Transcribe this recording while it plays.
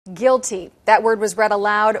Guilty. That word was read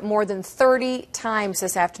aloud more than 30 times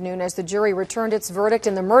this afternoon as the jury returned its verdict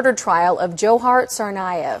in the murder trial of Dzhokhar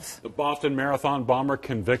Tsarnaev. The Boston Marathon bomber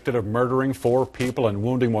convicted of murdering 4 people and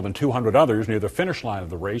wounding more than 200 others near the finish line of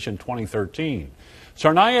the race in 2013.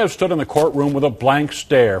 Tsarnaev stood in the courtroom with a blank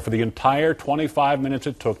stare for the entire 25 minutes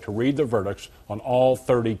it took to read the verdicts on all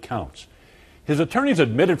 30 counts. His attorneys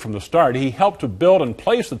admitted from the start he helped to build and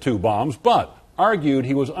place the 2 bombs, but argued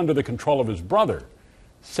he was under the control of his brother.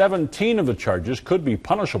 17 of the charges could be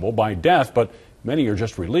punishable by death, but many are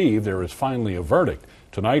just relieved there is finally a verdict.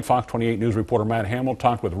 Tonight, Fox 28 News reporter Matt Hamill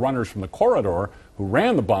talked with runners from the corridor who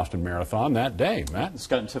ran the Boston Marathon that day. Matt?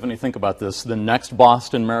 Scott and Tiffany, think about this. The next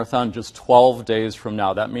Boston Marathon just 12 days from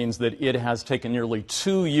now. That means that it has taken nearly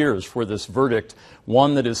 2 years for this verdict,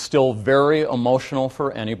 one that is still very emotional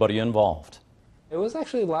for anybody involved. It was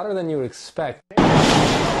actually louder than you would expect.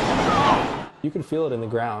 You could feel it in the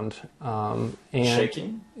ground. And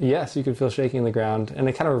shaking? Yes, you could feel shaking in the ground, and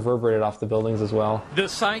it kind of reverberated off the buildings as well. The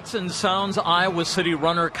sights and sounds Iowa City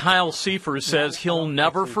runner Kyle Siefers says he'll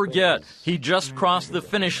never forget. He just crossed the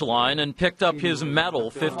finish line and picked up his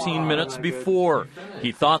medal 15 minutes before.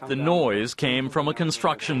 He thought the noise came from a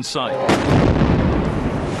construction site.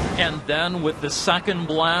 And then with the second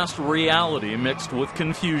blast, reality mixed with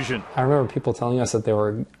confusion. I remember people telling us that there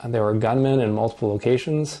were gunmen in multiple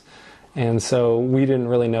locations. And so we didn't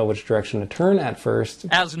really know which direction to turn at first.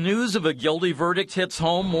 As news of a guilty verdict hits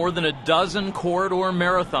home, more than a dozen corridor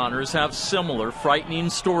marathoners have similar frightening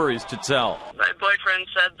stories to tell. My boyfriend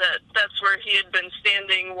said that that's where he had been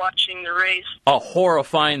standing watching the race. A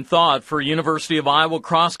horrifying thought for University of Iowa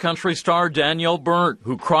cross-country star Danielle Berndt,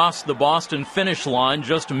 who crossed the Boston finish line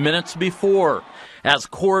just minutes before. As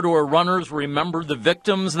corridor runners remember the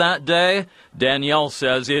victims that day, Danielle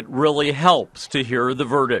says it really helps to hear the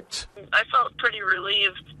verdict. I felt pretty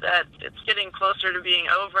relieved that it's getting closer to being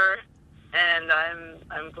over, and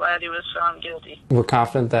I'm glad he was found guilty. We're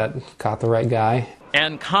confident that caught the right guy.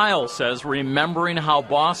 And Kyle says remembering how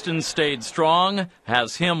Boston stayed strong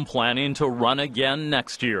has him planning to run again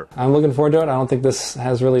next year. I'm looking forward to it. I don't think this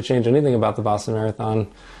has really changed anything about the Boston Marathon.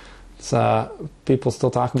 People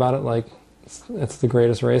still talk about it like it's the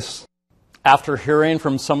greatest race. After hearing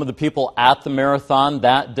from some of the people at the marathon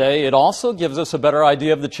that day, it also gives us a better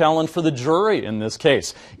idea of the challenge for the jury in this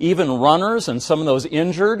case. Even runners and some of those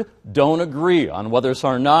injured don't agree on whether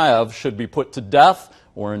Tsarnaev should be put to death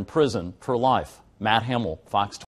or in prison for life. Matt Hamill, Fox